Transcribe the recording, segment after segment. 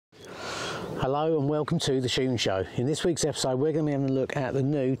Hello and welcome to the Shooting Show. In this week's episode we're going to be having a look at the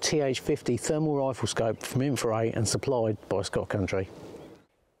new TH50 thermal rifle scope from InfiRay and supplied by Scott Country.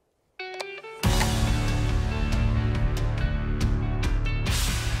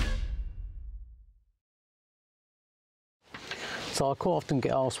 So I quite often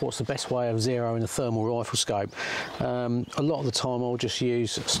get asked what's the best way of zeroing a thermal rifle scope. A lot of the time I'll just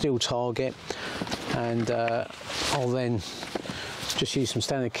use a steel target and I'll then just use some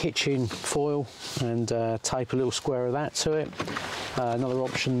standard kitchen foil and tape a little square of that to it. Another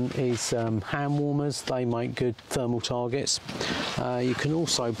option is hand warmers. They make good thermal targets. You can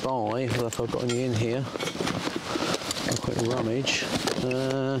also buy, I don't know if I've got any in here, a quick rummage.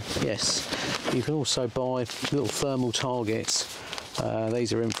 Yes, you can also buy little thermal targets.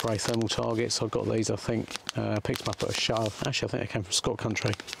 These are InfiRay thermal targets. I've got these, I think, picked them up at a show. Actually, I think they came from Scott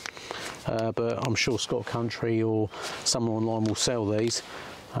Country. But I'm sure Scott Country or someone online will sell these.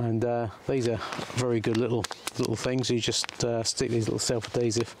 And these are very good little things. You just stick these little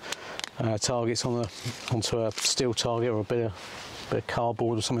self-adhesive targets onto a steel target or a bit of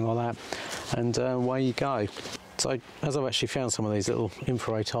cardboard or something like that, and away you go. So as I've actually found some of these little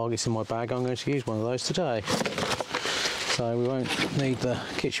InfiRay targets in my bag, I'm going to use one of those today. So we won't need the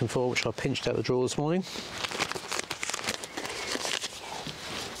kitchen foil, which I pinched out the drawer this morning.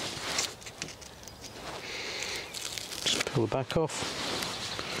 Just pull the back off.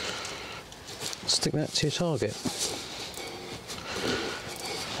 Stick that to your target.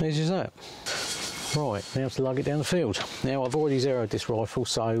 Easy as that. Right, now to lug it down the field. Now I've already zeroed this rifle,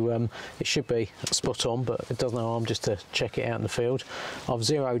 so it should be spot on, but it does no harm just to check it out in the field. I've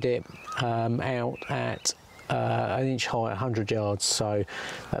zeroed it out at an inch high, 100 yards, so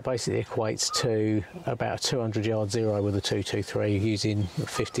that basically equates to about a 200 yard zero with a 223 using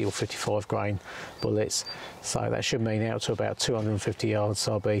 50 or 55 grain bullets. So that should mean out to about 250 yards,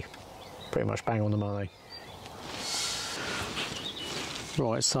 so I'll be pretty much bang on the money.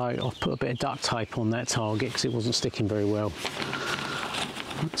 Right, so I've put a bit of duct tape on that target because it wasn't sticking very well.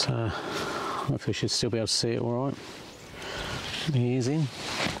 But hopefully you should still be able to see it all right. He is in.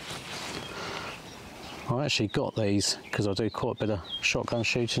 I actually got these because I do quite a bit of shotgun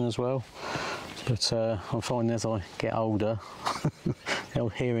shooting as well. But I'm finding as I get older, the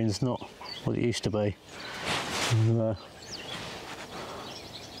hearing's not what it used to be. And,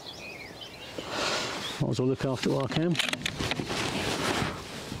 might as well look after what I can.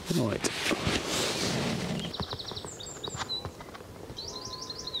 Right.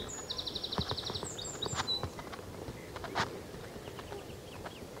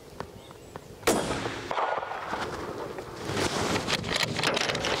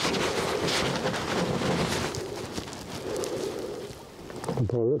 And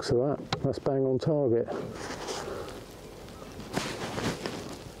by the looks of that, that's bang on target.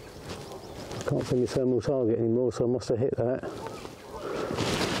 I can't see my thermal target anymore, so I must have hit that.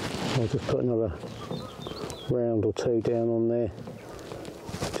 I'll just put another round or two down on there,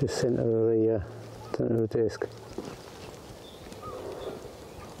 just centre of the disc.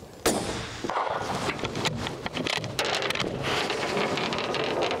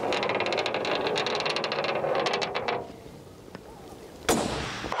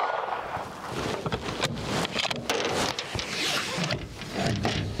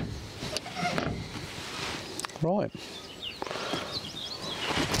 Right.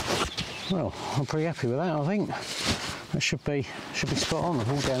 Well, I'm pretty happy with that. I think that should be spot on. I'll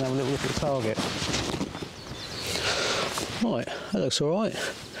go and have a little look at the target. Right, that looks all right.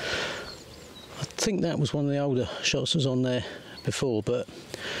 I think that was one of the older shots that was on there before, but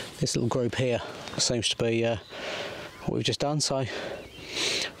this little group here seems to be what we've just done. So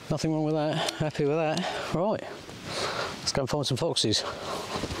nothing wrong with that. Happy with that. Right, let's go and find some foxes.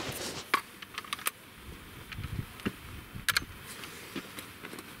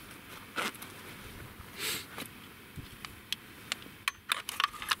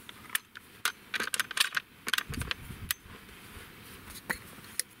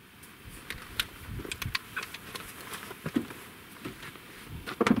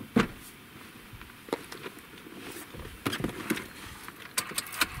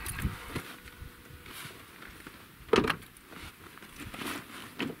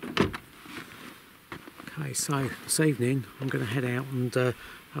 Okay, so this evening I'm going to head out and have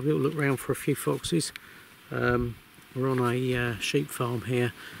a little look around for a few foxes. We're on a sheep farm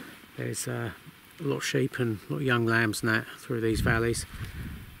here. There's a lot of sheep and a lot of young lambs and that through these valleys,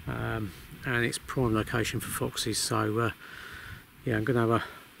 and it's prime location for foxes. So yeah, I'm going to have a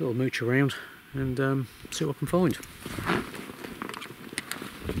little mooch around and see what I can find.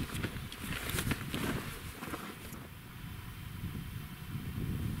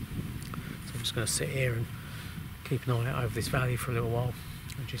 just going to sit here and keep an eye out over this valley for a little while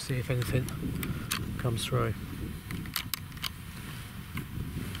and just see if anything comes through.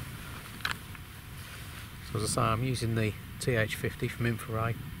 So as I say, I'm using the TH50 from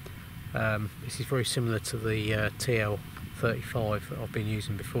InfiRay. This is very similar to the TL35 that I've been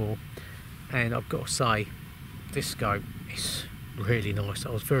using before, and I've got to say, this scope is really nice. I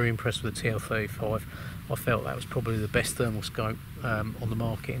was very impressed with the TL35. I felt that was probably the best thermal scope on the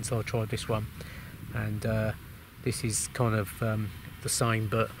market until I tried this one, and this is kind of the same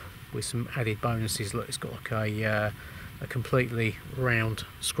but with some added bonuses. Look, it's got like a completely round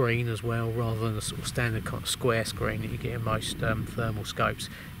screen as well, rather than a sort of standard kind of square screen that you get in most thermal scopes.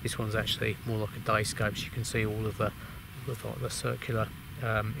 This one's actually more like a day scope, so you can see all of the circular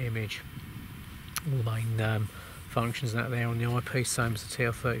image, all the main functions out there on the eyepiece, same as the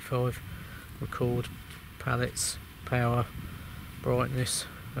TL35. Record, palettes, power, brightness,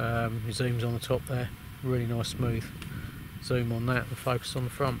 zooms on the top there, really nice smooth zoom on that and focus on the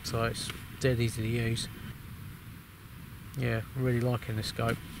front, so it's dead easy to use. Yeah, really liking this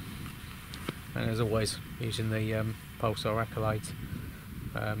scope, and as always using the Pulsar Accolade,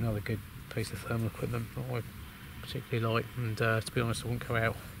 another good piece of thermal equipment that I particularly like, and to be honest I wouldn't go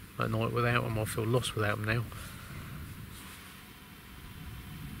out at night without them. I feel lost without them now.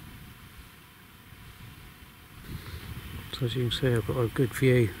 So as you can see, I've got a good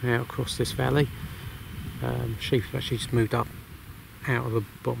view out across this valley. Sheep have actually just moved up out of the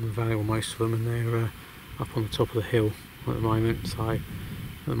bottom of the valley, or most of them, and they're up on the top of the hill at the moment. So at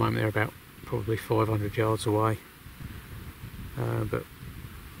the moment they're about probably 500 yards away, but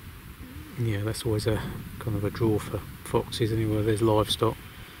yeah, that's always a kind of a draw for foxes. Anywhere there's livestock,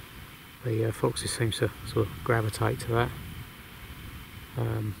 the foxes seem to sort of gravitate to that. I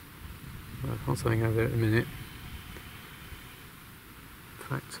can't see anything over there at the minute.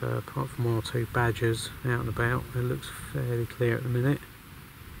 In fact, apart from one or two badgers out and about, it looks fairly clear at the minute.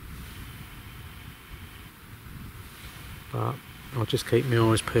 But I'll just keep my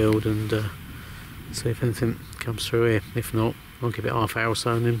eyes peeled and see if anything comes through here. If not, I'll give it half hour or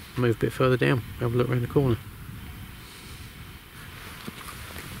so and then move a bit further down, have a look around the corner.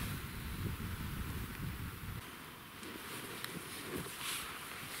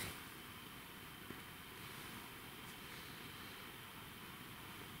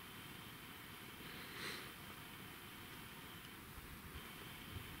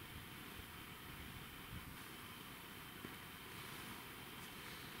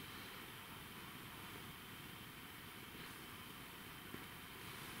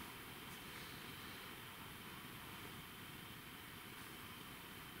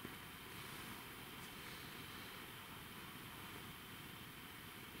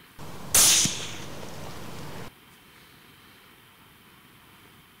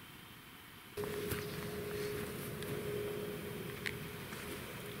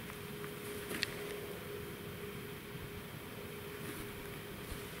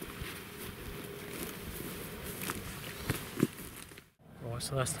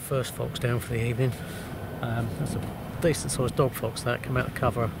 So that's the first fox down for the evening. That's a decent sized dog fox that came out of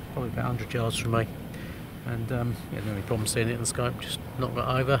cover probably about 100 yards from me, and yeah, no any problem seeing it in the scope, just knocked that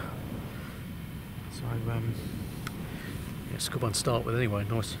over. So yeah, it's a good one to start with anyway.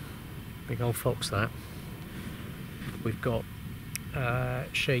 Nice big old fox that. We've got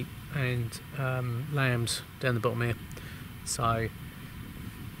sheep and lambs down the bottom here, so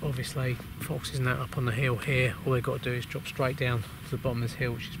obviously foxes and that up on the hill here, all they've got to do is drop straight down to the bottom of this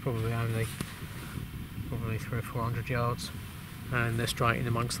hill, which is probably only 300 or 400 yards, and they're straight in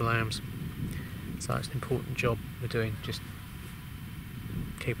amongst the lambs. So it's an important job we're doing, just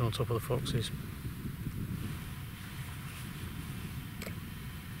keeping on top of the foxes.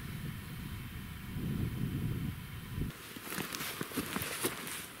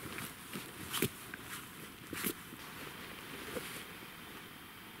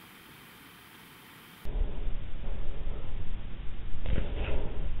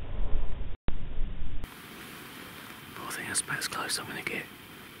 I think that's about as close as I'm going to get.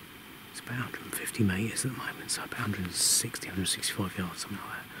 It's about 150 metres at the moment, so about 160, 165 yards, something like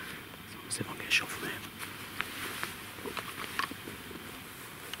that. So let's see if I can get a shot from here.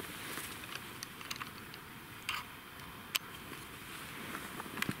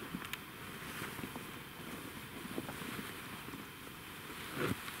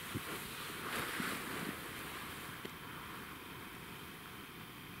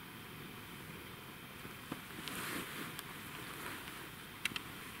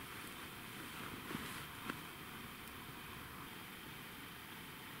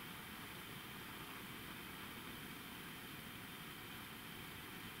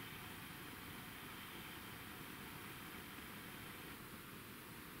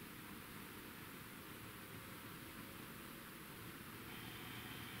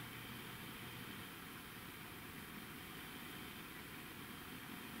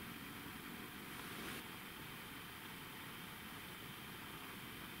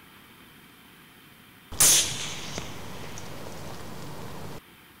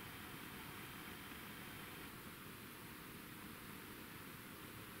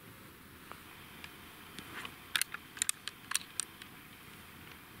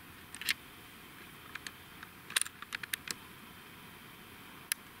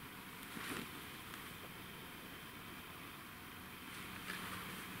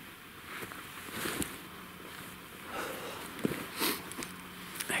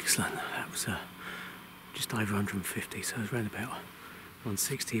 was just over 150, so it was around about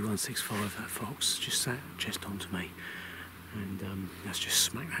 160, 165. That fox just sat chest onto me, and that's just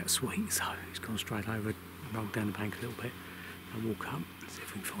smacked that sweet. So he's gone straight over, rolled down the bank a little bit, and walk up and see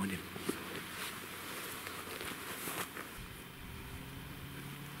if we can find him.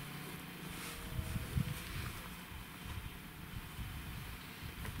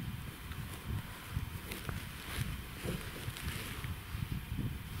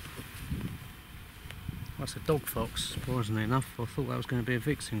 That's a dog fox, surprisingly enough. I thought that was going to be a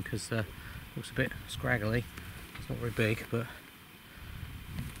vixen because it looks a bit scraggly. It's not very big, but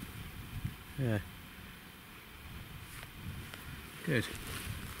yeah, good.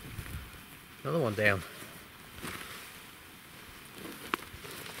 Another one down.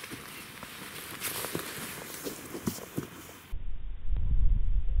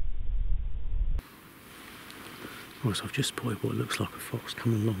 Right, so I've just spotted what looks like a fox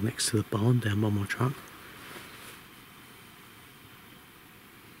coming along next to the barn down by my truck.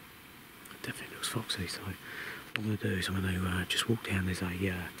 Definitely looks foxy, so what I'm going to do is I'm going to just walk down. There's a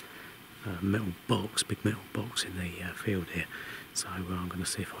metal box, big metal box in the field here, so I'm going to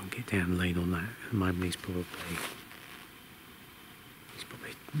see if I can get down and lean on that. At the moment he's probably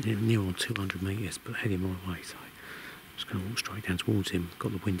near on 200 metres, but heading my way, so I'm just going to walk straight down towards him.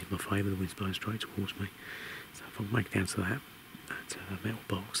 Got the wind in my favour, the wind's blowing straight towards me, so if I can make it down to that metal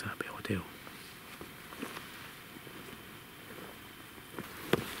box, that'd be ideal.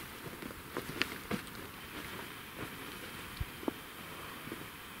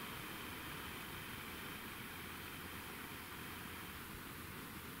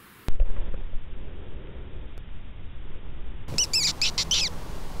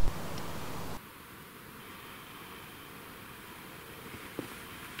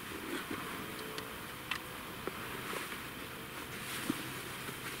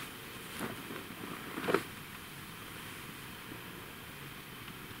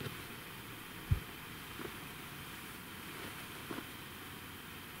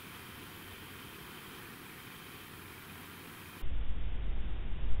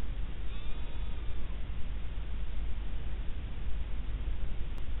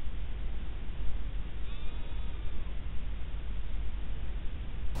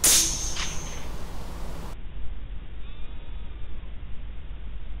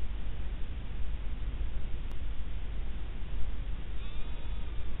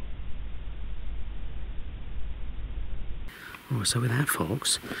 Right, so with that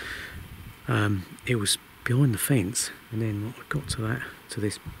fox, it was behind the fence, and then I got to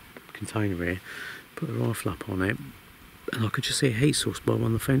this container here, put the rifle up on it, and I could just see a heat source by one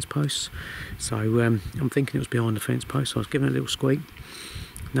of the fence posts. So I'm thinking it was behind the fence post. So I was giving it a little squeak,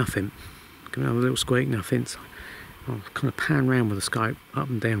 nothing. Giving it a little squeak, nothing. So I kind of pan round with the scope up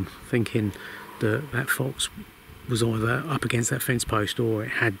and down, thinking that fox was either up against that fence post or it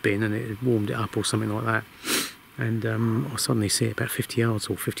had been and it had warmed it up or something like that. And I suddenly see it about 50 yards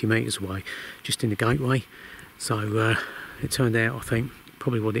or 50 metres away, just in the gateway. So it turned out, I think,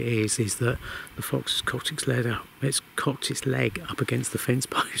 probably what it is that the fox has cocked its leg up against the fence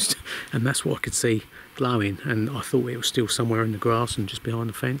post, and that's what I could see glowing. And I thought it was still somewhere in the grass and just behind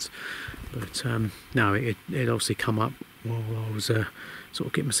the fence, but no, it obviously come up while I was sort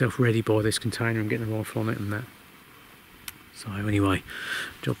of getting myself ready by this container and getting the rifle on it and that. So anyway,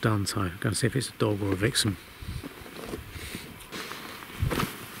 job done. So I'm going to see if it's a dog or a vixen.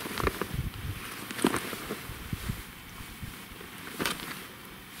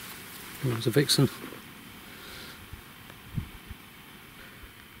 It was a vixen.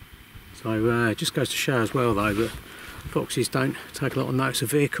 So it just goes to show as well though that foxes don't take a lot of notice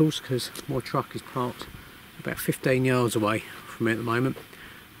of vehicles, because my truck is parked about 15 yards away from me at the moment,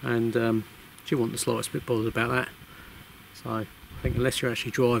 and she wasn't the slightest bit bothered about that. So I think unless you're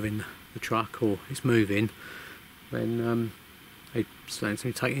actually driving the truck or it's moving, then they don't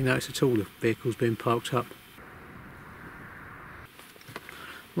seem to take any notice at all of vehicles being parked up.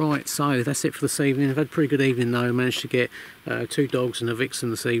 Right, so that's it for this evening. I've had a pretty good evening though. I managed to get 2 dogs and a vixen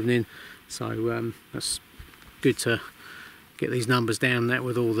this evening, so that's good to get these numbers down, that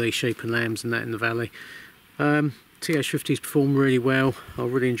with all the sheep and lambs and that in the valley. TH50's performed really well. I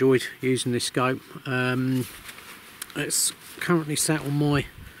really enjoyed using this scope. It's currently sat on my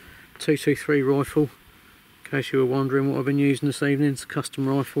 223 rifle, in case you were wondering what I've been using this evening. It's a custom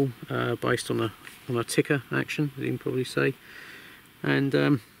rifle based on a ticker action, as you can probably see. And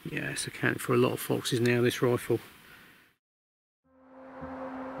yeah, it's accounted for a lot of foxes now, this rifle.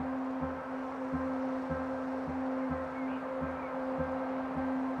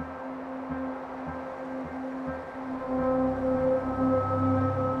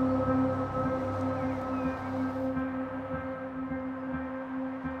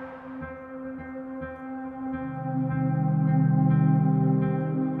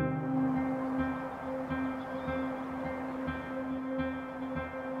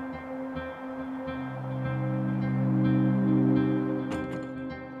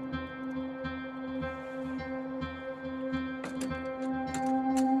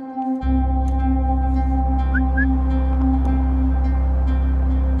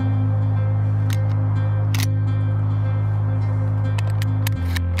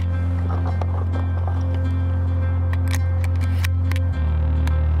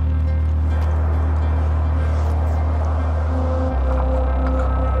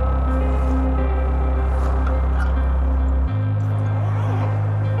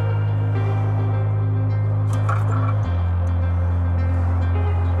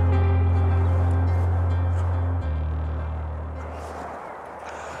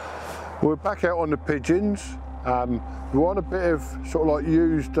 We're back out on the pigeons. We want a bit of sort of like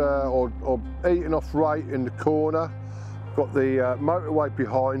used or eaten off rate in the corner. Got the motorway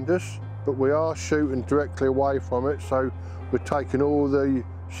behind us, but we are shooting directly away from it, so we're taking all the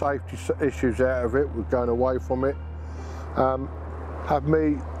safety issues out of it. We're going away from it. Have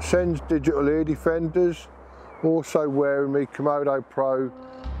me Sens digital ear defenders, also wearing me Komodo Pro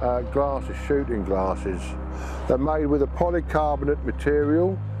glasses, shooting glasses. They're made with a polycarbonate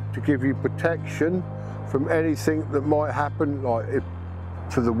material to give you protection from anything that might happen, like if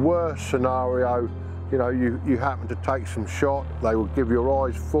for the worst scenario, you know, you happen to take some shot, they will give your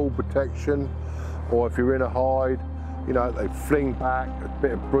eyes full protection. Or if you're in a hide, you know, they fling back, a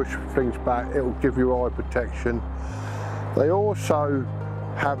bit of brush flings back, it will give your eye protection. They also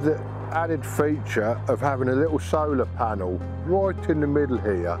have the added feature of having a little solar panel right in the middle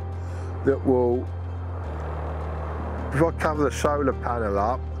here that will, if I cover the solar panel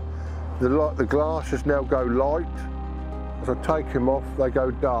up, the glasses now go light. As I take them off, they go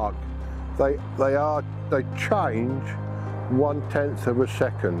dark. They change 1/10 of a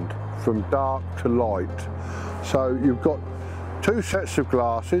second from dark to light. So you've got two sets of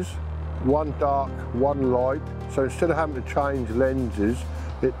glasses, one dark, one light. So instead of having to change lenses,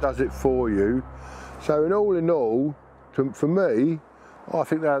 it does it for you. So in all, for me, I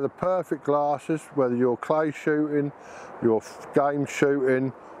think they're the perfect glasses, whether you're clay shooting, you're game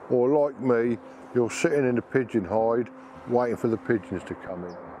shooting, or like me, you're sitting in the pigeon hide waiting for the pigeons to come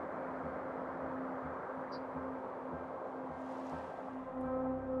in.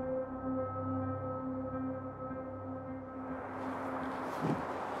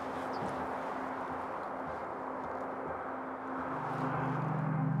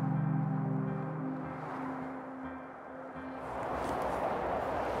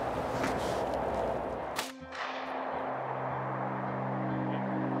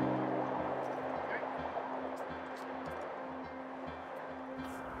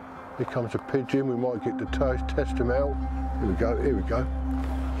 Here comes a pigeon, we might get to test him out. Here we go, here we go.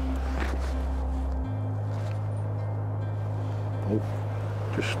 Oh,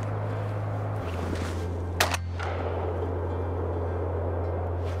 just...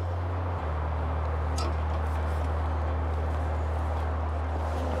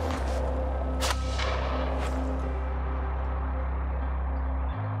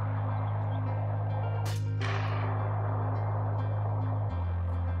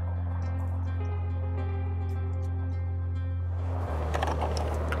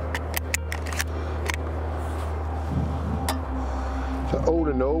 So all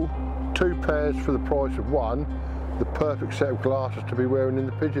in all, two pairs for the price of one, the perfect set of glasses to be wearing in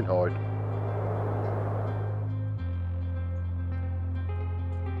the pigeon hide.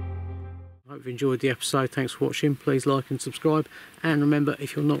 I hope you've enjoyed the episode. Thanks for watching. Please like and subscribe. And remember,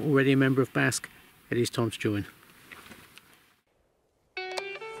 if you're not already a member of BASC, it is time to join.